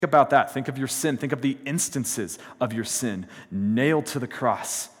about that. Think of your sin. Think of the instances of your sin nailed to the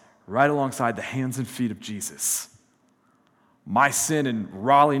cross right alongside the hands and feet of Jesus. My sin in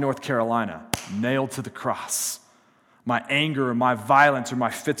Raleigh, North Carolina, nailed to the cross. My anger or my violence or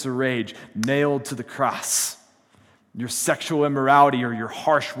my fits of rage, nailed to the cross. Your sexual immorality or your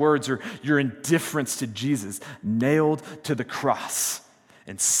harsh words or your indifference to Jesus, nailed to the cross.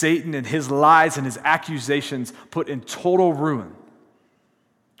 And Satan and his lies and his accusations put in total ruin.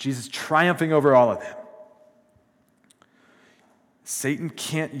 Jesus triumphing over all of them. Satan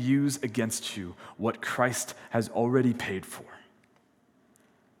can't use against you what Christ has already paid for.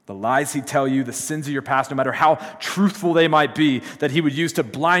 The lies he'd tell you, the sins of your past, no matter how truthful they might be, that he would use to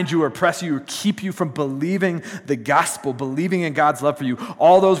blind you or oppress you or keep you from believing the gospel, believing in God's love for you,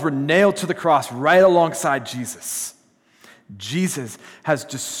 all those were nailed to the cross right alongside Jesus. Jesus has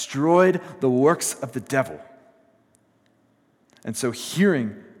destroyed the works of the devil. And so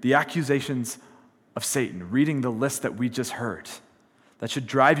hearing the accusations of Satan, reading the list that we just heard, that should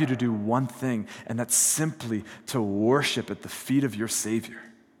drive you to do one thing, and that's simply to worship at the feet of your Savior.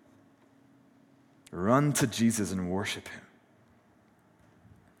 Run to Jesus and worship him.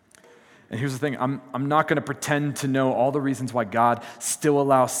 And here's the thing, I'm not going to pretend to know all the reasons why God still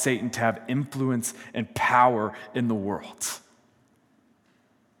allows Satan to have influence and power in the world.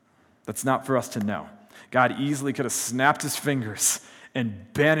 That's not for us to know. God easily could have snapped his fingers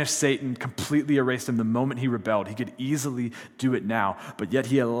and banished Satan, completely erased him the moment he rebelled. He could easily do it now, but yet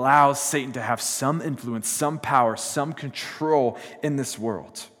he allows Satan to have some influence, some power, some control in this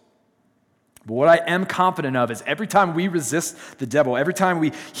world. But what I am confident of is every time we resist the devil, every time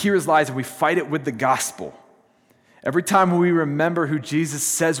we hear his lies and we fight it with the gospel, every time we remember who Jesus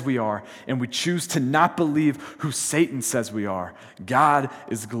says we are and we choose to not believe who Satan says we are, God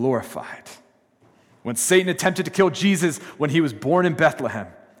is glorified. When Satan attempted to kill Jesus when he was born in Bethlehem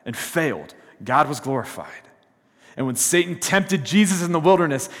and failed, God was glorified. And when Satan tempted Jesus in the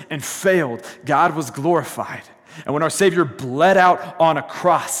wilderness and failed, God was glorified. And when our Savior bled out on a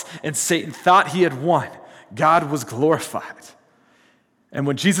cross and Satan thought he had won, God was glorified. And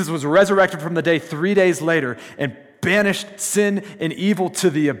when Jesus was resurrected from the dead 3 days later and banished sin and evil to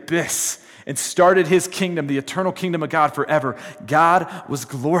the abyss and started his kingdom, the eternal kingdom of God forever, God was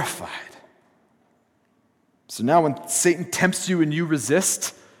glorified. So now when Satan tempts you and you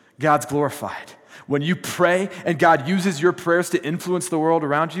resist, God's glorified. When you pray and God uses your prayers to influence the world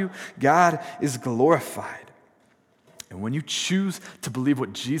around you, God is glorified. And when you choose to believe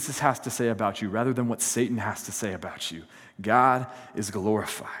what Jesus has to say about you rather than what Satan has to say about you, God is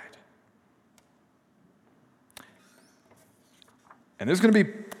glorified. And there's going to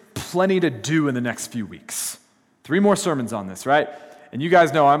be plenty to do in the next few weeks. 3 more sermons on this, right? And you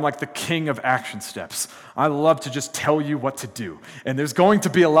guys know I'm like the king of action steps. I love to just tell you what to do. And there's going to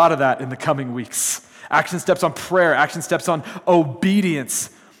be a lot of that in the coming weeks. Action steps on prayer, action steps on obedience,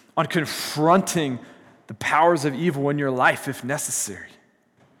 on confronting the powers of evil in your life if necessary.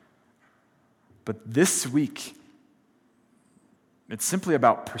 But this week, it's simply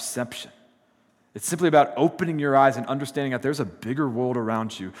about perception. It's simply about opening your eyes and understanding that there's a bigger world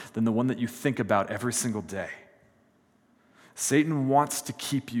around you than the one that you think about every single day. Satan wants to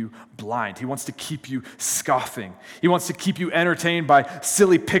keep you blind. He wants to keep you scoffing. He wants to keep you entertained by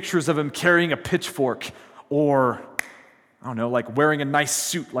silly pictures of him carrying a pitchfork or, I don't know, like wearing a nice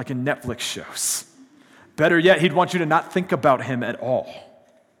suit like in Netflix shows. Better yet, he'd want you to not think about him at all.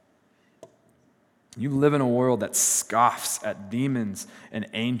 You live in a world that scoffs at demons and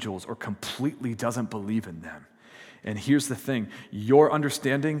angels or completely doesn't believe in them. And here's the thing, your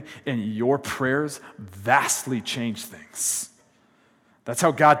understanding and your prayers vastly change things. That's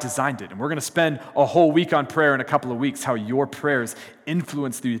how God designed it. And we're going to spend a whole week on prayer in a couple of weeks, how your prayers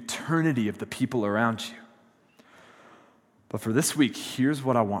influence the eternity of the people around you. But for this week, here's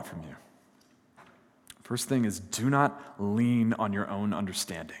what I want from you. First thing is, do not lean on your own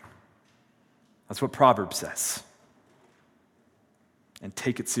understanding. That's what Proverbs says. And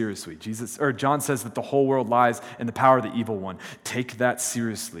take it seriously. John says that the whole world lies in the power of the evil one. Take that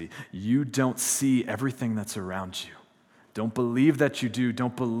seriously. You don't see everything that's around you. Don't believe that you do.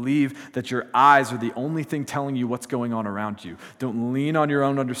 Don't believe that your eyes are the only thing telling you what's going on around you. Don't lean on your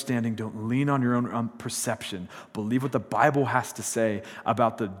own understanding. Don't lean on your own perception. Believe what the Bible has to say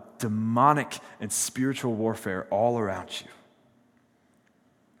about the demonic and spiritual warfare all around you.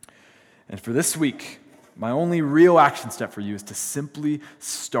 And for this week, my only real action step for you is to simply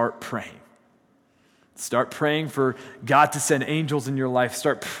start praying. Start praying for God to send angels in your life.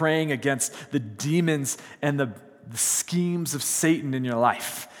 Start praying against the demons and the schemes of Satan in your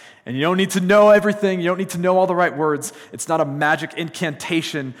life. And you don't need to know everything. You don't need to know all the right words. It's not a magic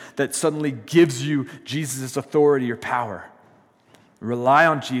incantation that suddenly gives you Jesus' authority or power. Rely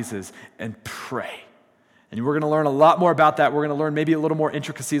on Jesus and pray. And we're going to learn a lot more about that. We're going to learn maybe a little more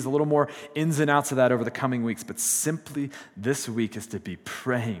intricacies, a little more ins and outs of that over the coming weeks. But simply this week is to be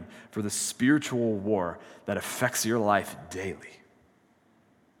praying for the spiritual war that affects your life daily.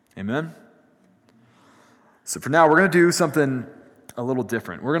 Amen? So for now, we're going to do something a little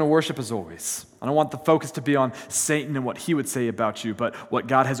different. We're going to worship as always. I don't want the focus to be on Satan and what he would say about you, but what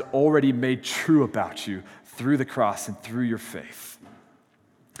God has already made true about you through the cross and through your faith.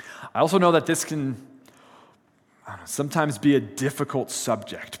 I also know that this can sometimes be a difficult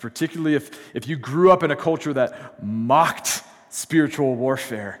subject, particularly if you grew up in a culture that mocked spiritual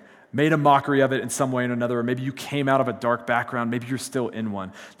warfare, made a mockery of it in some way or another, or maybe you came out of a dark background, maybe you're still in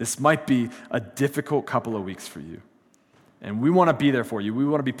one. This might be a difficult couple of weeks for you. And we want to be there for you. We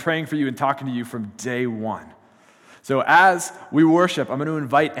want to be praying for you and talking to you from day one. So as we worship, I'm going to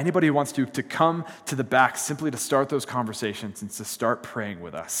invite anybody who wants to come to the back simply to start those conversations and to start praying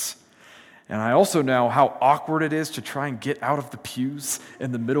with us. And I also know how awkward it is to try and get out of the pews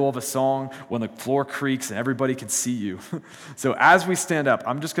in the middle of a song when the floor creaks and everybody can see you. So as we stand up,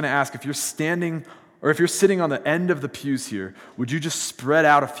 I'm just going to ask if you're standing or if you're sitting on the end of the pews here, would you just spread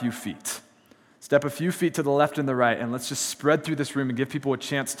out a few feet? Step a few feet to the left and the right, and let's just spread through this room and give people a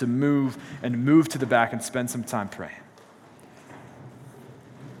chance to move to the back and spend some time praying.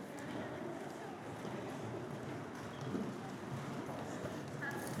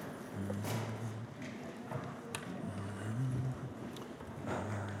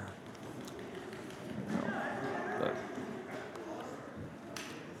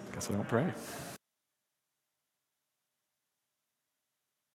 Guess I don't pray.